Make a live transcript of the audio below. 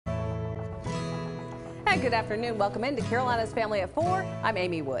Good afternoon. Welcome into Carolina's Family at 4. I'm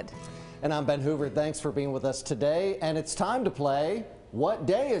Amy Wood. And I'm Ben Hoover. Thanks for being with us today. And it's time to play What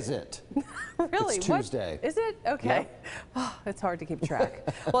Day Is It? Really? It's Tuesday. What? Is it? Okay. Yep. Oh, it's hard to keep track.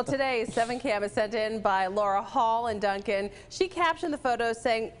 Well, today's 7 Cam is sent in by Laura Hall and Duncan. She captioned the photo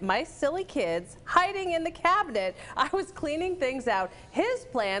saying, "My silly kids hiding in the cabinet. I was cleaning things out. His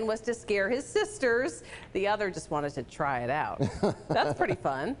plan was to scare his sisters. The other just wanted to try it out." That's pretty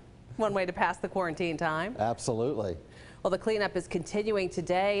fun. One way to pass the quarantine time. Absolutely. Well, the cleanup is continuing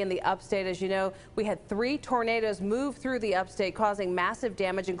today in the upstate. As you know, we had 3 tornadoes move through the upstate, causing massive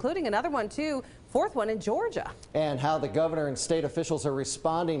damage, including another one, too, 4th one in Georgia. And how the governor and state officials are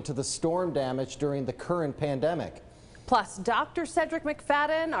responding to the storm damage during the current pandemic. Plus, Dr. Cedric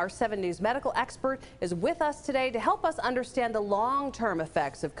McFadden, our 7 News medical expert, is with us today to help us understand the long-term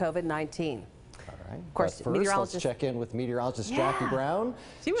effects of COVID-19. All right. Of course, but first, let's check in with meteorologist Jackie Brown.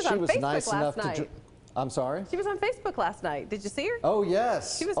 She was on Facebook nice last enough night. to. I'm sorry? She was on Facebook last night. Did you see her? Oh,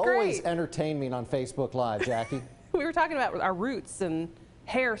 yes. She was Always great. entertaining on Facebook Live, Jackie. We were talking about our roots and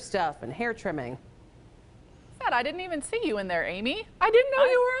hair stuff and hair trimming. I didn't even see you in there, Amy. I didn't know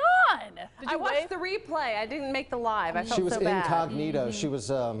you were on. Did you I watched the replay. I didn't make the live. I felt She was so bad. incognito. She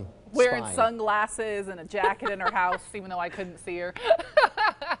was wearing spying. sunglasses and a jacket in her house, even though I couldn't see her.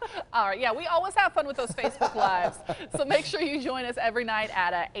 All right, yeah, we always have fun with those Facebook Lives. So make sure you join us every night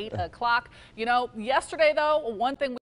at 8 o'clock. You know, yesterday, though, one thing